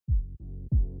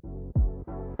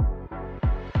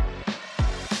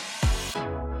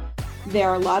There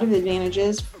are a lot of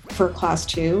advantages for Class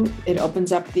 2. It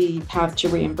opens up the path to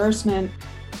reimbursement.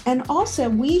 And also,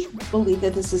 we believe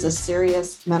that this is a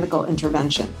serious medical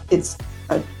intervention. It's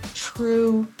a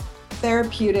true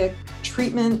therapeutic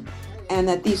treatment, and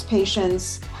that these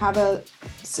patients have a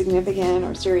significant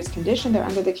or serious condition. They're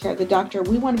under the care of the doctor.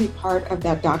 We want to be part of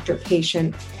that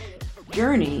doctor-patient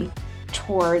journey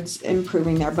towards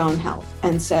improving their bone health.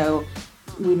 And so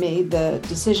we made the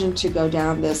decision to go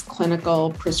down this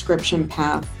clinical prescription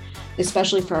path,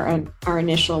 especially for our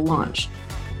initial launch.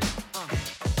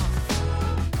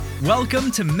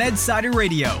 Welcome to MedSider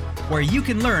Radio, where you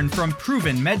can learn from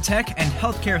proven medtech and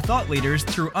healthcare thought leaders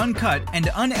through uncut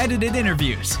and unedited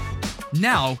interviews.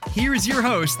 Now, here's your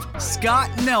host,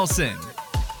 Scott Nelson.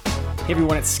 Hey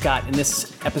everyone, it's Scott. In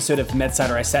this episode of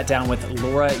MedSider, I sat down with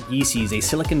Laura Yeases, a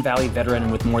Silicon Valley veteran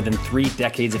with more than 3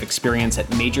 decades of experience at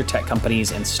major tech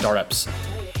companies and startups.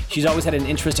 She's always had an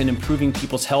interest in improving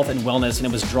people's health and wellness,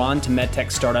 and was drawn to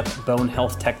medtech startup Bone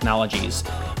Health Technologies,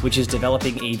 which is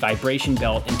developing a vibration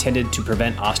belt intended to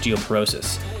prevent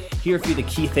osteoporosis. Here are a few of the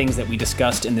key things that we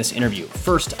discussed in this interview.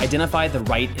 First, identify the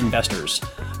right investors.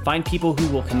 Find people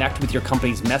who will connect with your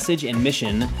company's message and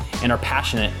mission and are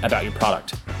passionate about your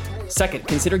product. Second,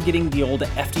 consider getting the old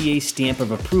FDA stamp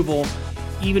of approval,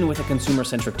 even with a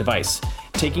consumer-centric device.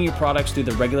 Taking your products through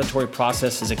the regulatory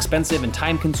process is expensive and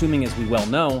time-consuming, as we well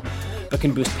know, but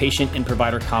can boost patient and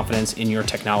provider confidence in your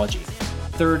technology.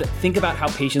 Third, think about how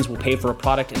patients will pay for a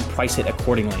product and price it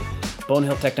accordingly. Bone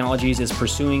Health Technologies is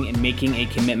pursuing and making a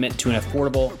commitment to an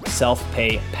affordable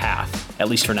self-pay path, at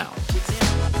least for now.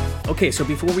 Okay, so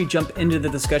before we jump into the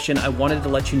discussion, I wanted to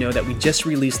let you know that we just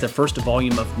released the first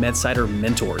volume of MedSider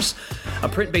Mentors, a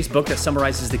print-based book that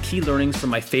summarizes the key learnings from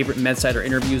my favorite MedSider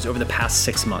interviews over the past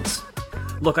 6 months.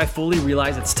 Look, I fully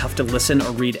realize it's tough to listen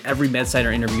or read every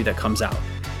MedSider interview that comes out,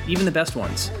 even the best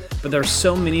ones, but there are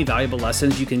so many valuable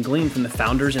lessons you can glean from the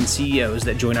founders and CEOs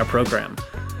that join our program.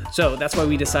 So that's why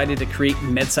we decided to create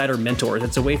MedSider Mentors.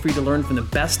 It's a way for you to learn from the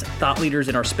best thought leaders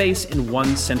in our space in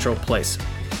one central place.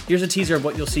 Here's a teaser of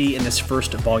what you'll see in this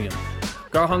first volume.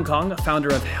 Garhong Kong, founder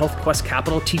of HealthQuest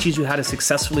Capital, teaches you how to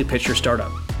successfully pitch your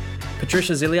startup.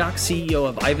 Patricia Ziliak, CEO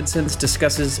of Ivinsons,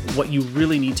 discusses what you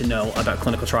really need to know about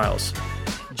clinical trials.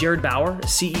 Jared Bauer,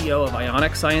 CEO of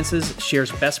Ionic Sciences,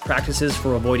 shares best practices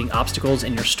for avoiding obstacles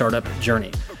in your startup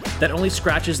journey. That only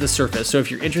scratches the surface, so if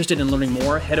you're interested in learning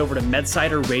more, head over to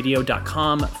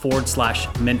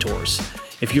medsiderradio.com/mentors.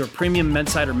 If you're a premium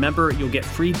MedSider member, you'll get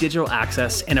free digital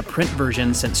access and a print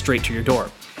version sent straight to your door.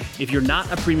 If you're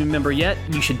not a premium member yet,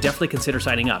 you should definitely consider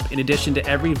signing up. In addition to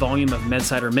every volume of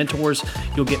MedSider Mentors,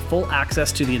 you'll get full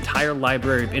access to the entire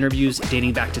library of interviews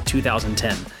dating back to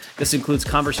 2010. This includes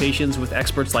conversations with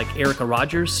experts like Erica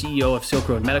Rogers, CEO of Silk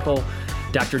Road Medical,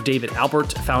 Dr. David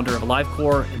Albert, founder of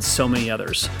AliveCore, and so many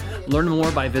others. Learn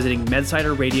more by visiting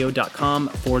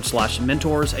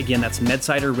medsiderradio.com/mentors. Again, that's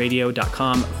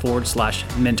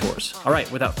medsiderradio.com/mentors. All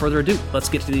right, without further ado, let's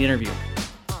get to the interview.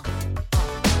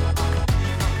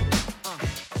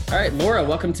 All right, Laura,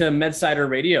 welcome to MedSider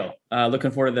Radio.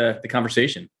 Looking forward to the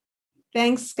conversation.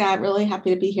 Thanks, Scott. Really happy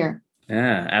to be here.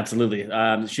 Yeah, absolutely.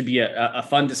 It should be a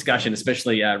fun discussion,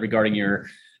 especially regarding your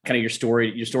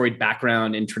storied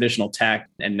background in traditional tech,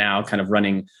 and now kind of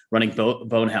running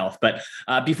bone health. But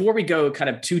before we go kind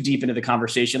of too deep into the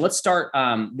conversation, let's start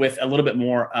with a little bit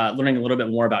more, learning a little bit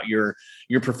more about your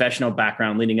professional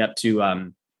background leading up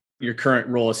to your current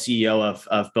role as CEO of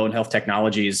Bone Health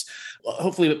Technologies.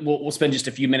 Hopefully we'll spend just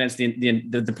a few minutes.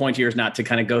 The point here is not to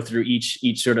kind of go through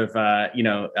each sort of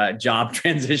job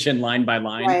transition line by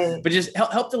line, right, but just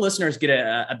help the listeners get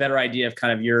a better idea of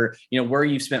kind of your, where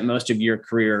you've spent most of your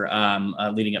career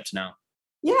leading up to now.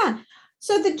 Yeah.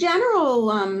 So the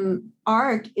general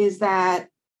arc is that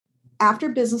after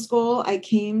business school, I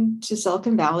came to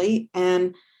Silicon Valley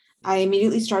and I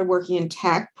immediately started working in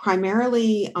tech,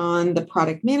 primarily on the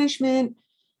product management,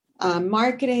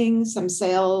 marketing, some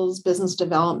sales, business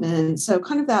development. So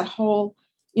kind of that whole,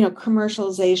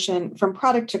 commercialization, from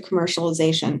product to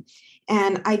commercialization.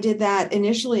 And I did that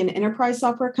initially in enterprise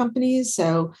software companies,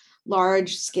 so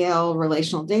large scale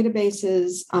relational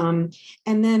databases, and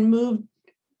then moved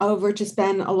over to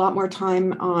spend a lot more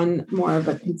time on more of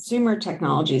a consumer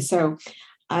technology. So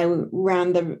I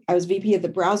was VP of the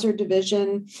browser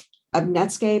division of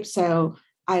Netscape. So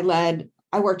I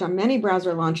worked on many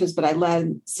browser launches, but I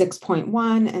led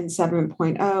 6.1 and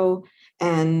 7.0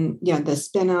 and, the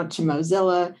spin out to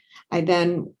Mozilla. I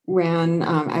then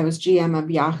I was GM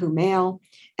of Yahoo Mail.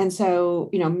 And so,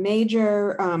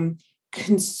 major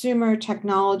consumer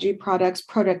technology products,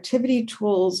 productivity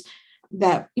tools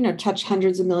that, touch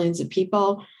hundreds of millions of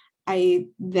people. I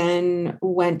then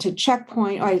went to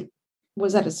Checkpoint. I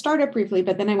was at a startup briefly,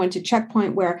 but then I went to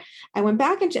Checkpoint, where I went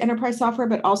back into enterprise software,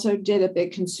 but also did a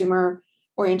big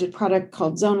consumer-oriented product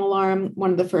called Zone Alarm,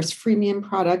 one of the first freemium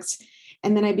products.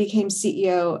 And then I became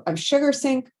CEO of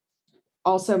SugarSync,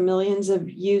 also millions of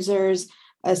users,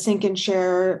 a sync and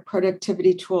share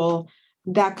productivity tool.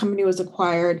 That company was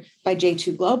acquired by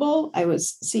J2 Global. I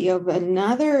was CEO of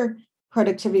another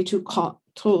productivity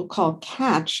tool called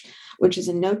Catch, which is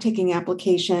a note-taking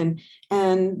application.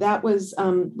 And that was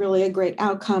really a great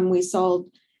outcome. We sold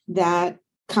that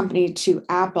company to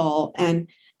Apple, and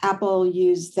Apple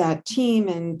used that team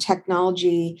and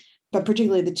technology, but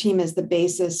particularly the team, as the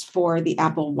basis for the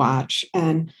Apple Watch.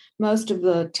 And most of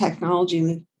the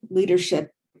technology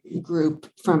leadership group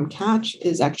from Catch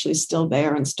is actually still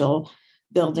there and still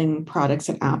building products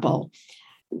at Apple.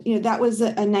 That was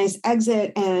a nice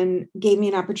exit and gave me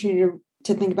an opportunity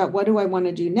to think about, what do I want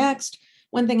to do next?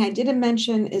 One thing I didn't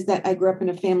mention is that I grew up in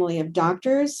a family of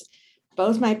doctors.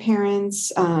 Both my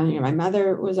parents, my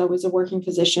mother was always a working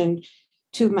physician,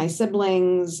 two of my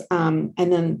siblings, and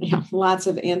then lots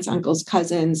of aunts, uncles,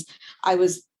 cousins. I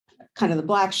was kind of the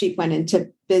black sheep, went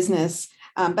into business,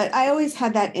 but I always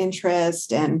had that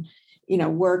interest, and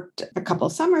worked a couple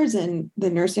of summers in the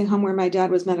nursing home where my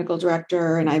dad was medical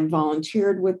director, and I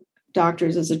volunteered with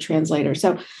doctors as a translator.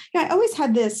 So I always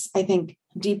had this, I think,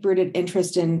 deep-rooted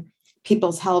interest in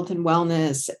people's health and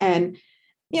wellness. And,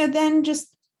 then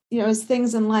just, as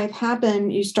things in life happen,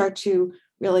 you start to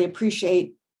really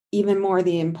appreciate even more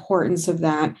the importance of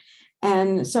that.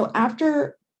 And so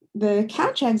after the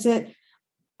Catch exit,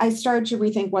 I started to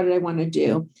rethink, what did I want to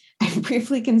do? I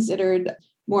briefly considered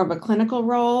more of a clinical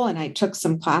role, and I took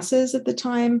some classes at the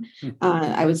time.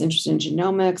 I was interested in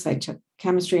genomics. I took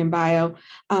chemistry and bio.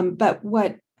 But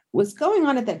what was going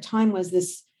on at that time was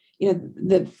this,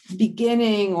 the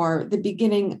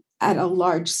beginning at a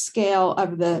large scale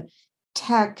of the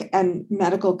tech and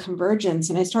medical convergence.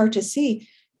 And I started to see,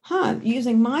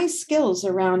 using my skills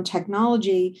around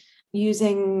technology,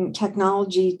 using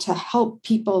technology to help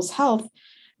people's health,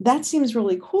 that seems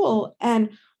really cool.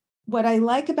 And what I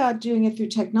like about doing it through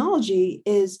technology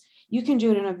is you can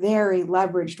do it in a very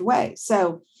leveraged way.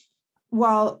 So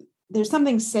while there's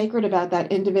something sacred about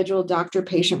that individual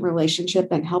doctor-patient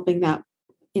relationship and helping that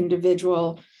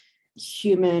individual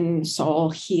human soul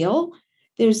heal,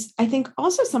 there's, I think,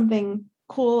 also something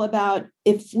cool about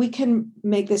if we can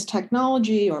make this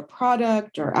technology or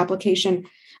product or application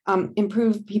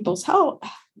improve people's health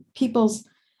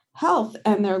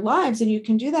and their lives, and you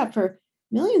can do that for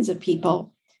millions of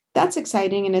people. That's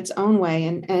exciting in its own way.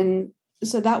 And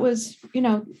so that was,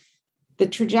 the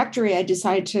trajectory I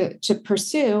decided to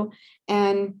pursue.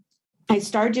 And I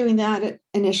started doing that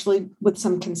initially with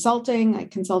some consulting. I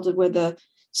consulted with a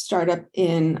startup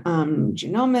in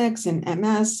genomics and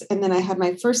MS. And then I had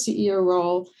my first CEO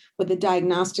role with a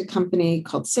diagnostic company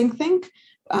called SyncThink.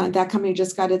 That company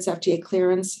just got its FDA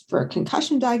clearance for a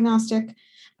concussion diagnostic.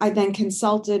 I then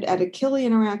consulted at Akili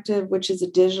Interactive, which is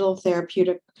a digital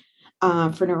therapeutic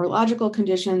for neurological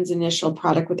conditions, initial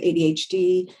product with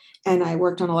ADHD. And I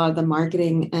worked on a lot of the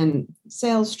marketing and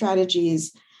sales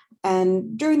strategies.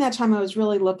 And during that time, I was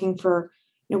really looking for,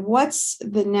 what's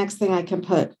the next thing I can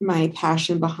put my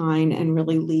passion behind and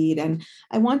really lead. And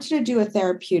I wanted to do a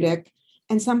therapeutic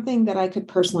and something that I could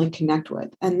personally connect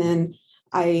with. And then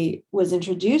I was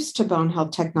introduced to Bone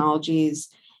Health Technologies,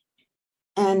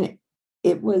 and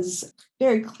it was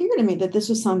very clear to me that this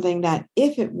was something that,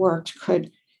 if it worked,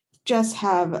 could just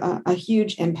have a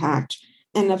huge impact.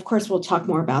 And of course, we'll talk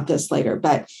more about this later,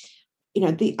 but,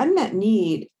 the unmet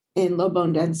need in low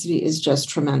bone density is just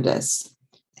tremendous.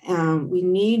 We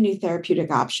need new therapeutic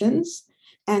options.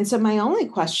 And so my only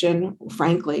question,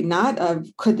 frankly, not of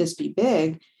could this be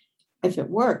big, if it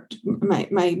worked, my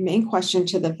main question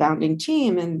to the founding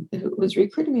team and who was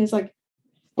recruiting me is like,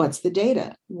 what's the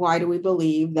data? Why do we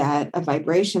believe that a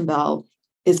vibration belt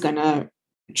is going to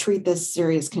treat this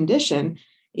serious condition?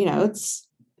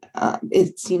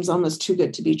 It seems almost too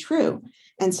good to be true.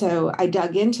 And so I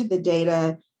dug into the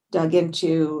data, dug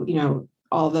into,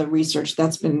 all the research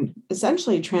that's been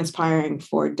essentially transpiring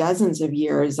for dozens of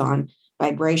years on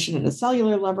vibration at a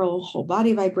cellular level, whole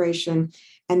body vibration,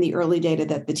 and the early data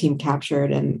that the team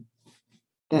captured. And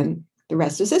then the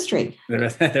rest is history. The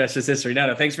rest is history.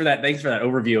 No, thanks for that. Thanks for that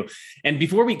overview. And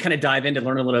before we kind of dive in to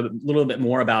learn a little bit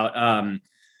more about,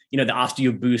 the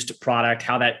OsteoBoost product,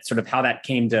 how that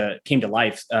came to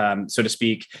life, so to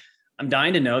speak. I'm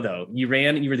dying to know though, you were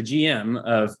the GM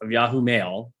of Yahoo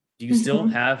Mail. Do you still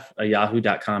have a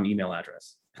yahoo.com email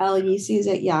address?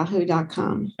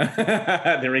 LECs@yahoo.com.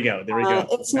 There we go.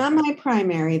 It's not my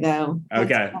primary though.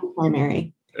 Okay.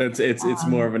 Primary. It's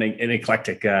more of an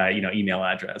eclectic, email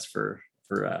address for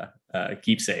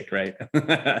keepsake, right?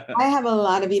 I have a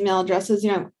lot of email addresses.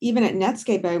 Even at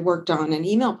Netscape, I worked on an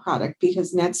email product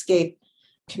because Netscape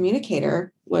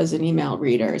Communicator was an email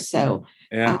reader. So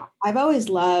I've always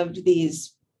loved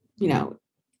these,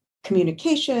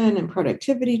 communication and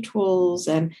productivity tools.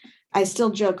 And I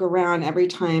still joke around every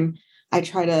time I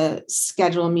try to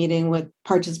schedule a meeting with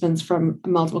participants from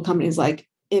multiple companies, like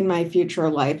in my future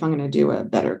life, I'm going to do a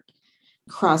better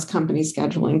cross-company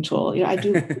scheduling tool. I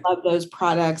do love those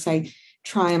products. I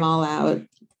try them all out,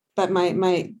 but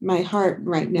my heart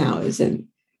right now is in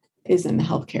the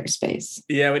healthcare space.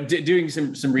 Yeah, doing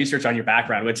some research on your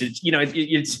background, which is,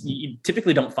 you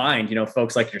typically don't find,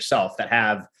 folks like yourself that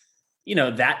have,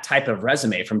 that type of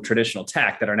resume from traditional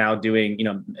tech that are now doing,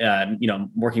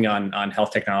 working on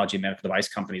health technology and medical device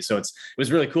companies. So it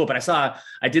was really cool. But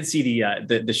I did see the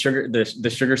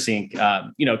SugarSync,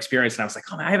 experience, and I was like,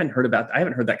 oh, I haven't heard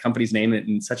that company's name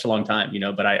in such a long time,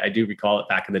 but I do recall it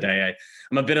back in the day.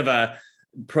 I'm a bit of a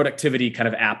productivity kind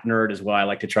of app nerd as well. I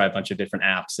like to try a bunch of different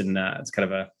apps, and it's kind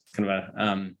of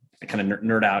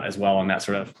nerd out as well on that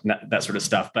sort of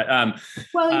stuff. But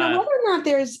whether or not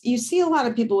you see a lot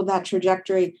of people with that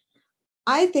trajectory,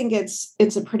 I think it's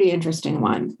a pretty interesting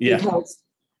one because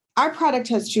our product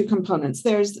has two components.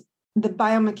 There's the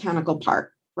biomechanical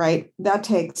part, right? That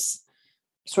takes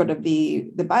sort of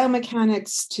the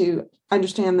biomechanics to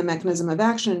understand the mechanism of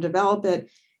action and develop it,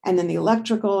 and then the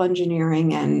electrical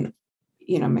engineering and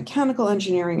mechanical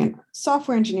engineering and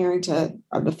software engineering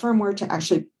or the firmware to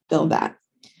actually build that.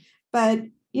 But,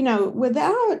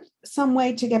 without some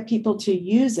way to get people to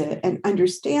use it and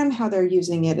understand how they're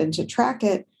using it and to track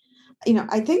it,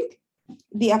 I think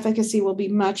the efficacy will be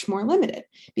much more limited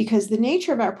because the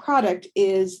nature of our product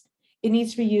is it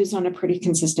needs to be used on a pretty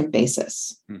consistent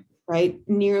basis, right?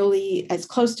 Nearly as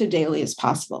close to daily as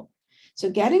possible. So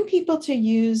getting people to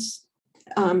use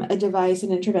a device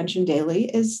and intervention daily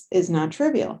is not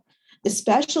trivial,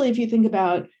 especially if you think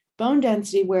about bone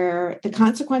density, where the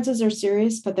consequences are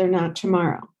serious, but they're not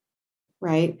tomorrow,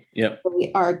 right? Yep.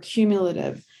 They are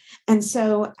cumulative. And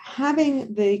so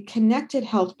having the connected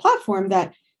health platform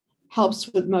that helps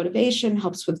with motivation,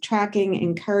 helps with tracking,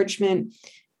 encouragement,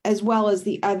 as well as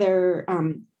the other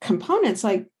components,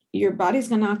 like your body's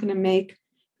not going to make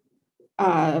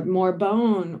more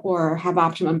bone or have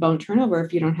optimum bone turnover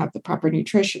if you don't have the proper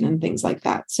nutrition and things like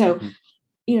that. So,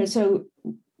 so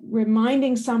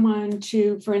reminding someone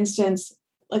to, for instance,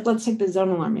 like let's take the Zone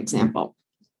Alarm example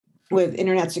with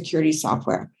internet security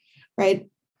software, right?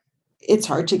 It's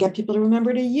hard to get people to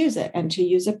remember to use it and to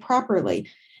use it properly.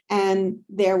 And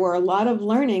there were a lot of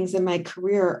learnings in my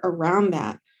career around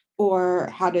that, or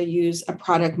how to use a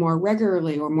product more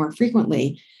regularly or more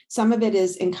frequently. Some of it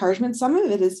is encouragement. Some of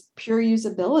it is pure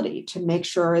usability to make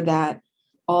sure that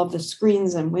all of the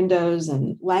screens and windows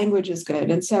and language is good.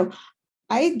 And so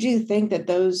I do think that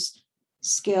those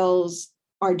skills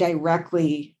are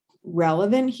directly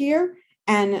relevant here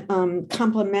and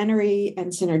complementary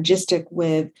and synergistic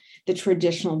with the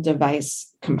traditional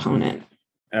device component.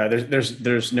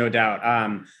 There's no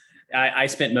doubt. I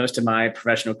spent most of my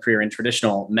professional career in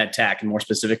traditional med tech and more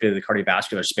specifically the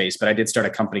cardiovascular space, but I did start a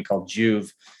company called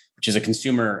Juve, which is a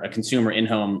consumer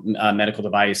in-home medical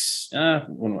device. How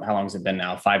long has it been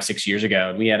now? 5-6 years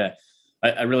ago. And we had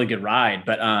a really good ride,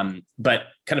 but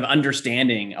kind of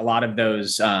understanding a lot of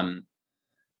those,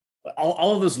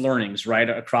 all of those learnings, right,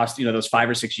 across, those 5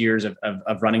 or 6 years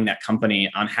of running that company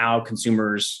on how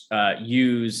consumers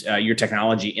use your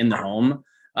technology in the home.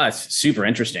 It's super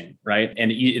interesting, right?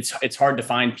 And it's hard to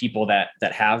find people that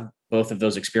have both of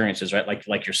those experiences, right?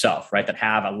 Like yourself, right? That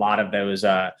have a lot of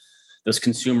those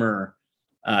consumer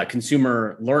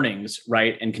learnings,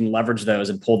 right? And can leverage those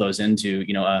and pull those into,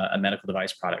 a medical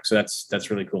device product. So that's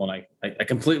really cool. And I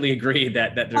completely agree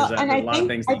that there's a lot of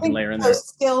things that you can layer in there. Those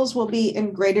skills will be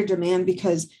in greater demand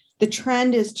because the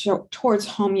trend is towards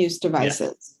home use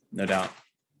devices. Yeah, no doubt.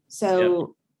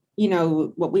 So,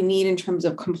 what we need in terms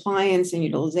of compliance and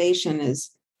utilization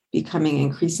is becoming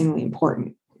increasingly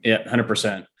important. Yeah,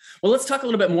 100%. Well, let's talk a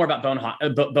little bit more about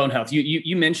bone health.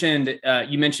 You mentioned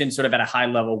sort of at a high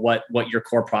level what your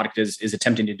core product is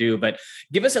attempting to do, but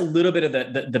give us a little bit of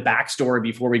the backstory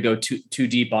before we go too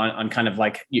deep on kind of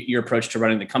like your approach to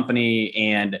running the company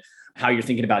and how you're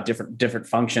thinking about different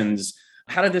functions.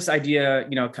 How did this idea,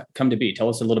 come to be? Tell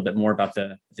us a little bit more about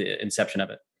the inception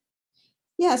of it.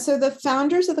 Yeah, so the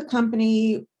founders of the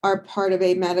company are part of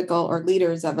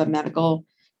leaders of a medical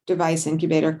device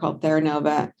incubator called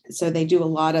Theranova. So they do a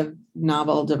lot of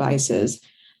novel devices.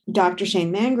 Dr.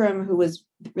 Shane Mangrum, who was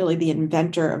really the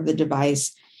inventor of the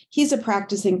device, he's a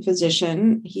practicing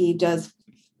physician. He does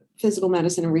physical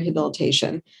medicine and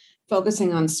rehabilitation,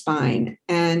 focusing on spine.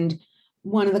 And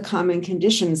one of the common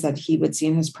conditions that he would see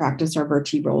in his practice are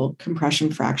vertebral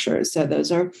compression fractures. So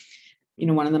those are,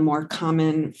 one of the more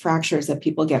common fractures that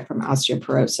people get from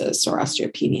osteoporosis or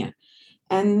osteopenia.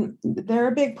 And they're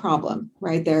a big problem,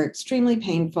 right? They're extremely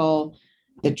painful.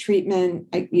 The treatment,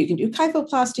 you can do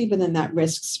kyphoplasty, but then that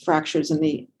risks fractures in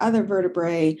the other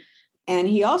vertebrae. And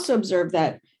he also observed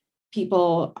that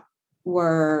people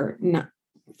were not,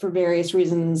 for various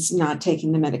reasons, not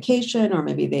taking the medication, or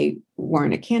maybe they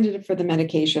weren't a candidate for the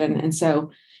medication. And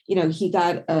so, he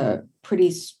got a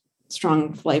pretty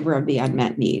strong flavor of the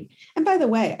unmet need. And by the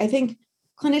way, I think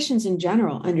clinicians in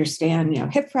general understand,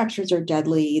 hip fractures are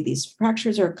deadly. These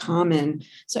fractures are common.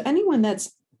 So anyone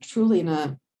that's truly in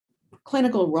a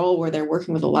clinical role where they're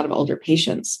working with a lot of older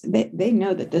patients, they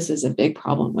know that this is a big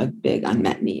problem with big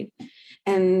unmet need.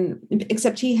 And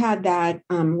except he had that,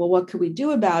 what could we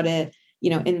do about it?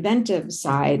 Inventive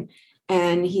side.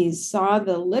 And he saw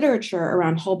the literature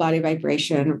around whole body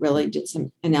vibration, really did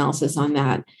some analysis on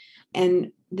that.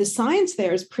 And the science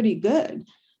there is pretty good.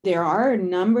 There are a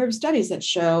number of studies that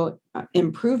show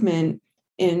improvement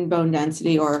in bone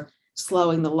density or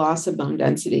slowing the loss of bone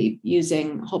density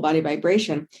using whole body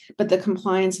vibration, but the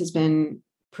compliance has been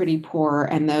pretty poor,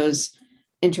 and those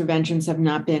interventions have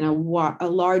not been a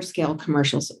large-scale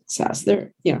commercial success.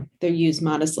 They're used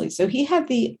modestly. So he had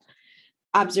the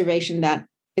observation that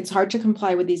it's hard to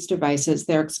comply with these devices.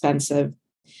 They're expensive.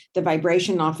 The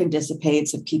vibration often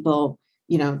dissipates if people,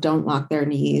 don't lock their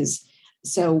knees.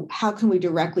 So how can we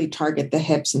directly target the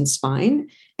hips and spine?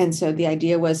 And so the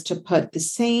idea was to put the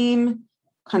same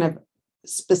kind of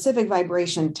specific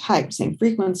vibration type, same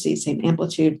frequency, same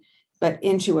amplitude, but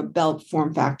into a belt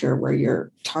form factor where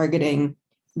you're targeting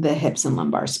the hips and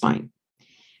lumbar spine.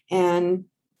 And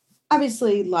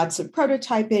obviously, lots of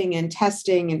prototyping and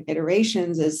testing and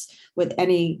iterations as with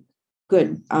any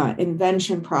good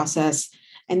invention process.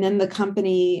 And then the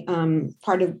company,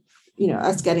 part of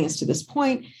us getting us to this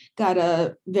point, got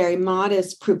a very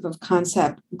modest proof of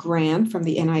concept grant from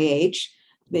the NIH.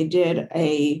 They did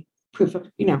a proof of,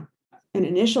 an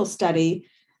initial study,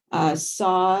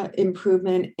 saw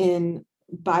improvement in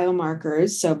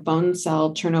biomarkers, so bone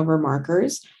cell turnover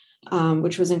markers,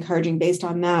 which was encouraging. Based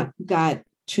on that, got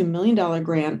 $2 million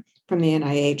grant from the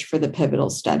NIH for the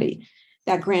pivotal study.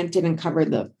 That grant didn't cover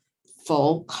the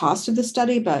full cost of the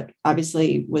study, but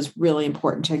obviously was really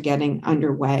important to getting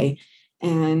underway.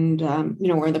 And,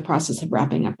 we're in the process of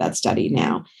wrapping up that study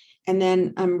now. And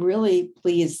then I'm really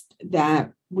pleased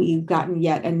that we've gotten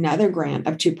yet another grant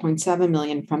of $2.7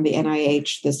 million from the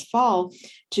NIH this fall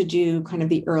to do kind of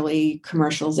the early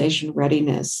commercialization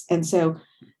readiness. And so,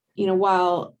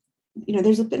 while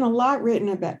there's been a lot written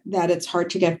about that it's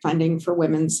hard to get funding for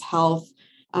women's health,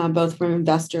 both from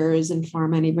investors and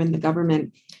pharma and even the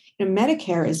government.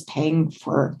 Medicare is paying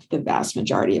for the vast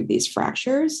majority of these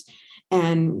fractures.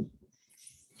 And,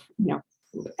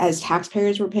 as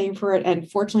taxpayers, we're paying for it. And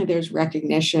fortunately, there's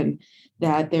recognition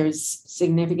that there's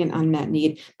significant unmet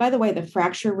need. By the way, the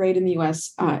fracture rate in the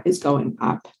US is going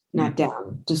up, not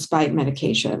down, despite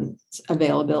medication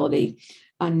availability.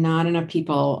 Not enough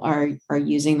people are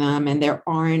using them, and there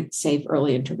aren't safe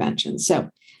early interventions. So,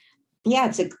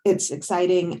 yeah, it's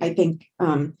exciting. I think,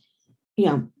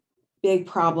 big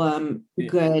problem,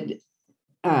 good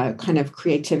kind of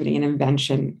creativity and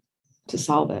invention to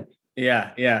solve it.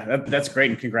 Yeah, that's great,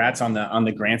 and congrats on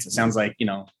the grants. It sounds like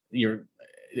you're.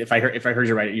 If I heard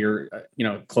you right, you're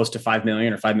close to 5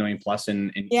 million or 5 million plus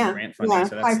in grant funding.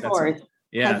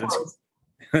 Yeah, so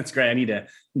that's great. I need to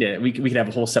we could have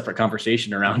a whole separate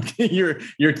conversation around your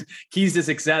keys to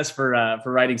success for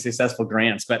writing successful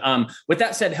grants. But with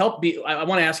that said, I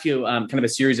want to ask you kind of a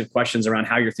series of questions around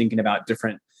how you're thinking about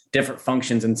different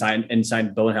functions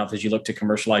inside bone health as you look to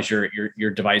commercialize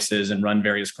your devices and run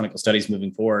various clinical studies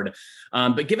moving forward.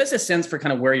 But give us a sense for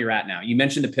kind of where you're at now. You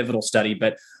mentioned the pivotal study,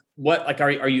 but what, like,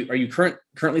 are you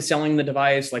currently selling the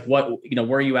device? Like, what,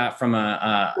 where are you at from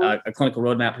a clinical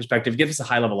roadmap perspective? Give us a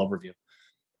high level overview.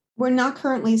 We're not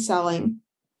currently selling.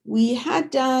 We had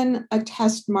done a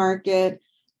test market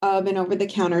of an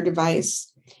over-the-counter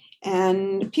device,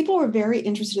 and people were very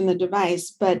interested in the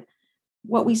device. But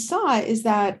what we saw is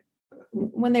that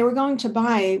when they were going to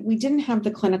buy, we didn't have the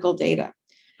clinical data.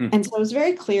 And so it was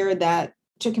very clear that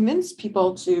to convince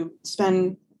people to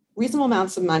spend reasonable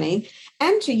amounts of money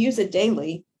and to use it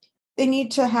daily, they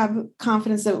need to have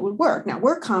confidence that it would work. Now,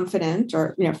 we're confident,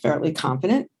 or fairly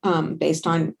confident, based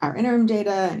on our interim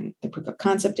data and the proof of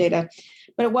concept data,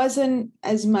 but it wasn't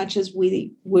as much as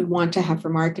we would want to have for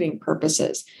marketing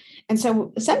purposes. And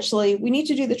so essentially, we need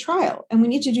to do the trial, and we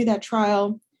need to do that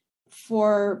trial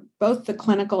for both the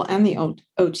clinical and the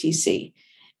OTC.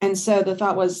 And so the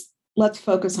thought was, let's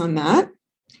focus on that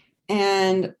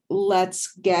and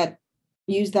let's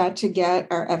use that to get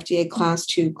our FDA Class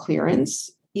 2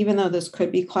 clearance. Even though this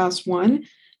could be Class 1,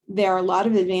 there are a lot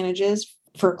of advantages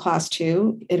for Class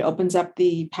 2. It opens up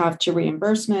the path to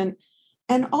reimbursement.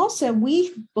 And also,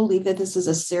 we believe that this is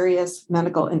a serious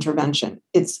medical intervention.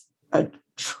 It's a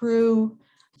true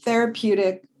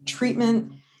therapeutic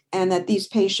treatment, and that these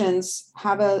patients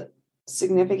have a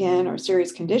significant or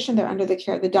serious condition. They're under the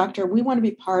care of the doctor. We want to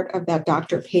be part of that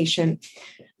doctor-patient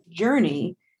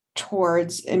journey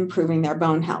towards improving their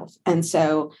bone health. And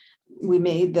so we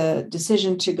made the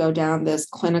decision to go down this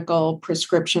clinical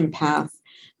prescription path,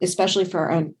 especially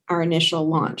for our initial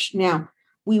launch. Now,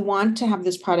 we want to have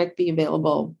this product be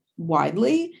available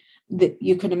widely. That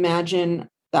you could imagine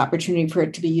the opportunity for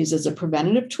it to be used as a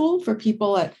preventative tool for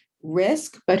people at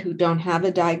risk, but who don't have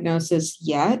a diagnosis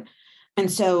yet.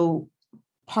 And so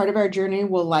part of our journey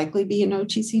will likely be an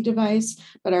OTC device,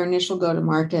 but our initial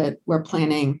go-to-market, we're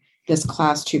planning this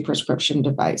Class 2 prescription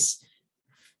device.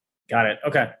 Got it.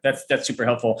 Okay, that's super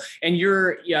helpful. And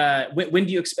you're when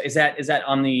do you expect? Is that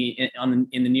in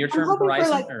the near term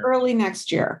horizon? For early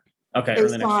next year. Okay,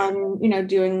 based on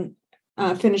doing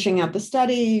finishing out the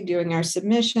study, doing our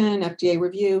submission, FDA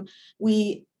review.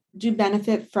 We do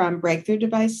benefit from breakthrough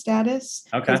device status.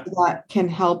 Okay, that can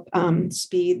help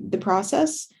speed the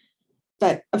process.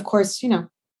 But of course,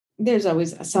 there's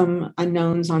always some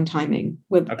unknowns on timing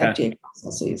with FDA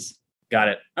processes. Got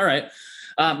it. All right.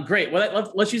 Great.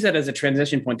 Well, let's use that as a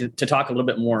transition point to talk a little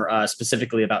bit more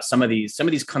specifically about some of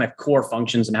these kind of core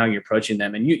functions and how you're approaching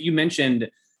them. And you mentioned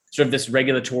sort of this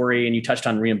regulatory, and you touched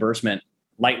on reimbursement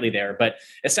lightly there, but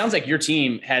it sounds like your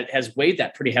team has weighed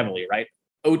that pretty heavily, right?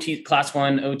 Class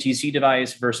 1 OTC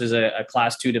device versus a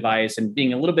Class 2 device, and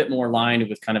being a little bit more aligned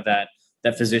with kind of that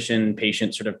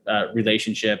physician-patient sort of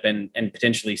relationship and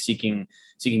potentially seeking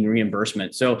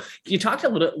reimbursement. So can you talk a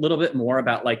little bit more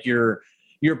about like your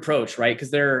approach, right?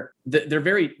 Because they're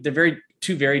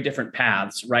two very different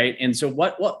paths, right? And so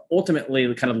what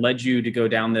ultimately kind of led you to go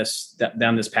down this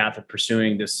path of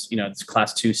pursuing this, this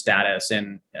Class 2 status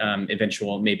and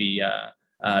eventual maybe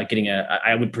getting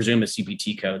I would presume a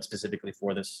CPT code specifically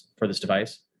for this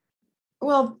device?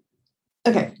 Well,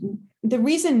 okay. The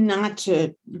reason not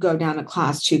to go down a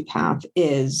Class 2 path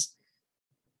is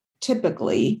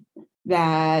typically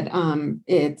that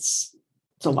it's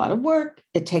a lot of work.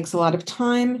 It takes a lot of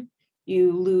time.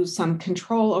 You lose some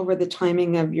control over the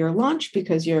timing of your launch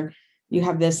because you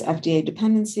have this FDA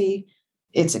dependency.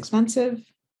 It's expensive.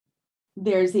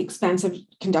 There's the expense of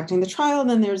conducting the trial,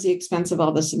 then there's the expense of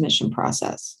all the submission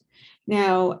process.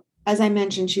 Now, as I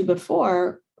mentioned to you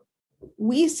before,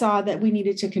 we saw that we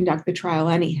needed to conduct the trial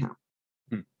anyhow.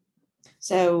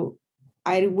 So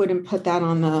I wouldn't put that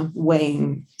on the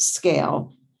weighing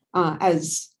scale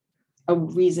as a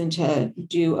reason to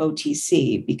do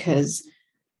OTC, because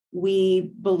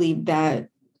we believe that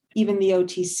even the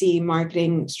OTC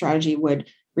marketing strategy would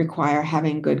require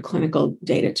having good clinical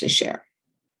data to share,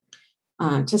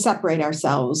 to separate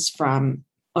ourselves from,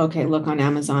 okay, look on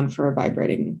Amazon for a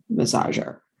vibrating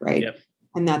massager, right? Yep.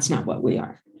 And that's not what we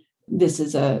are. This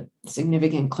is a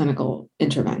significant clinical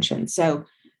intervention. So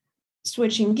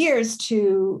switching gears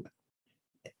to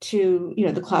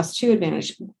the Class 2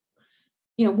 advantage,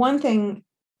 one thing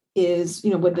is,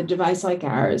 with a device like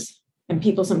ours, and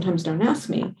people sometimes don't ask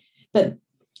me, but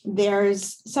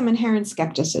there's some inherent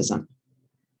skepticism,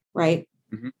 right?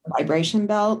 Mm-hmm. Vibration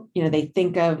belt, they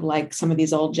think of like some of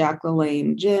these old Jack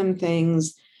LaLanne gym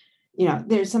things,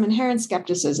 there's some inherent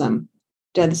skepticism.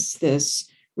 Does this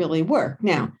really work?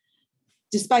 Now,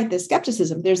 despite the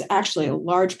skepticism, there's actually a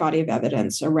large body of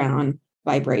evidence around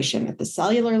vibration at the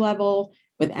cellular level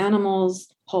with animals,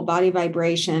 whole body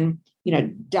vibration,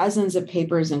 dozens of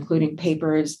papers, including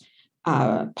papers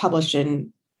published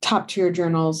in top tier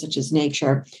journals such as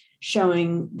Nature,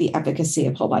 showing the efficacy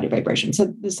of whole body vibration.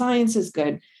 So the science is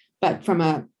good, but from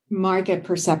a market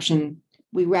perception,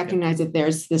 we recognize that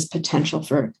there's this potential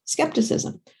for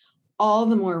skepticism. All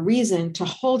the more reason to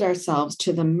hold ourselves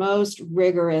to the most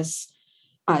rigorous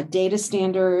data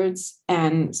standards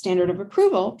and standard of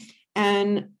approval.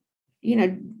 And,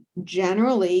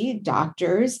 generally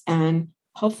doctors and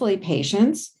hopefully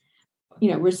patients,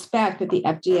 respect that the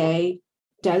FDA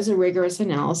does a rigorous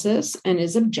analysis and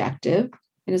is objective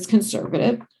and is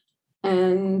conservative,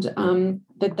 and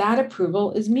that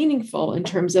approval is meaningful in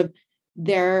terms of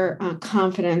their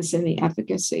confidence in the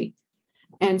efficacy.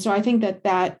 And so I think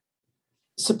that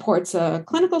supports a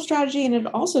clinical strategy, and it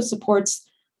also supports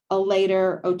a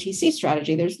later OTC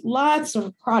strategy. There's lots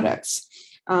of products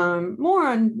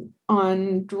more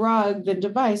on drug than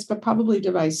device, but probably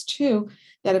device too,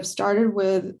 that have started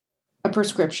with a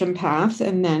prescription path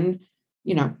and then,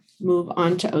 move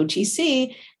on to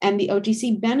OTC. And the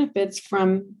OTC benefits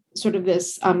from sort of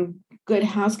this good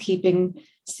housekeeping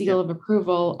seal of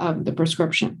approval of the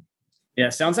prescription. Yeah,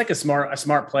 sounds like a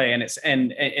smart play. And if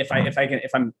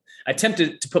I'm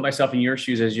tempted to put myself in your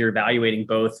shoes as you're evaluating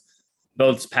both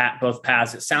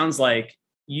paths, it sounds like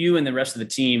you and the rest of the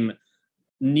team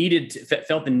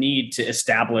felt the need to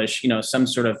establish, some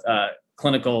sort of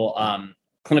clinical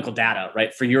data,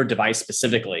 right, for your device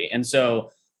specifically. And so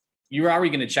you were already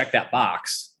going to check that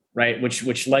box, right,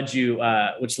 which led you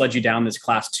down this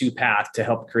class 2 path to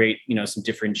help create, some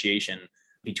differentiation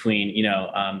between,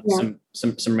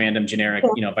 some random generic,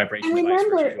 vibration. And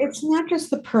remember, it's not just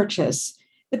the purchase.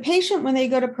 The patient, when they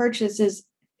go to purchase, is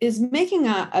making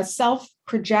a self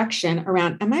projection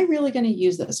around, am I really going to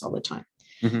use this all the time?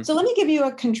 Mm-hmm. So let me give you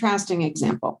a contrasting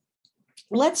example.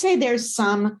 Let's say there's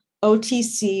some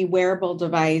OTC wearable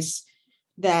device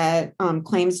that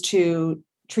claims to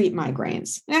treat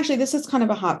migraines. And actually, this is kind of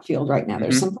a hot field right now.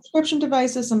 There's some prescription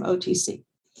devices, some OTC.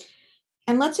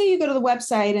 And let's say you go to the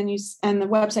website and the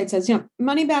website says,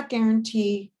 money back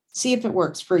guarantee, see if it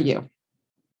works for you.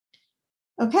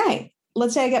 Okay,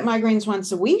 let's say I get migraines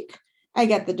once a week. I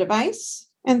get the device,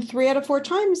 and 3 out of 4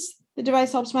 times the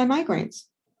device helps my migraines.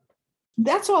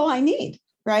 That's all I need,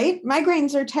 right?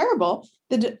 Migraines are terrible.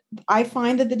 I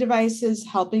find that the device is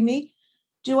helping me.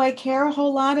 Do I care a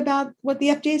whole lot about what the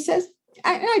FDA says?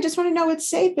 I just want to know it's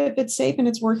safe. If it's safe and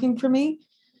it's working for me,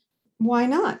 why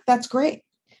not? That's great.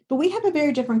 But we have a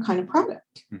very different kind of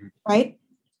product, right?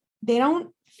 They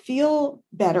don't feel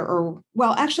better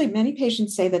actually, many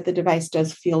patients say that the device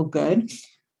does feel good,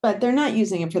 but they're not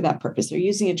using it for that purpose. They're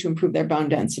using it to improve their bone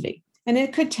density. And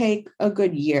it could take a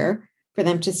good year for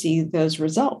them to see those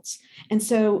results. And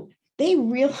so they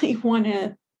really want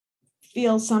to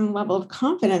feel some level of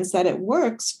confidence that it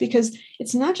works, because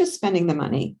it's not just spending the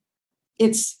money,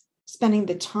 it's spending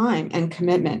the time and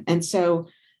commitment. And so,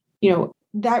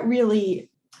 that really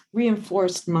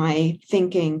reinforced my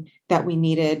thinking that we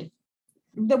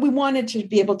wanted to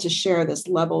be able to share this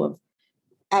level of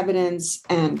evidence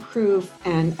and proof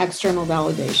and external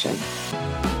validation.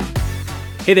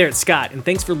 Hey there, it's Scott, and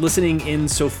thanks for listening in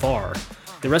so far.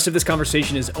 The rest of this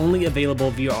conversation is only available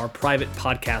via our private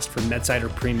podcast for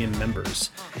MedSider Premium members.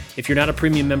 If you're not a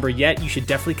premium member yet, you should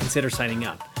definitely consider signing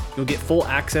up. You'll get full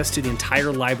access to the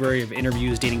entire library of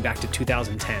interviews dating back to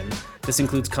 2010. This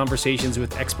includes conversations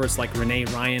with experts like Renee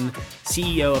Ryan,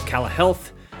 CEO of Kala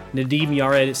Health, Nadim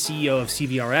Yared, CEO of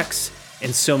CVRX,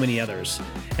 and so many others.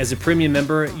 As a premium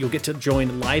member, you'll get to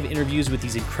join live interviews with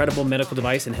these incredible medical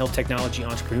device and health technology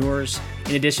entrepreneurs.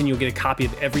 In addition, you'll get a copy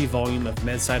of every volume of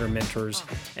MedSider Mentors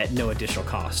at no additional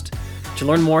cost. To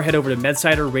learn more, head over to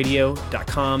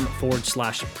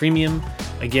medsiderradio.com/premium.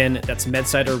 Again, that's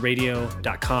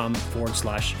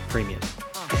medsiderradio.com/premium.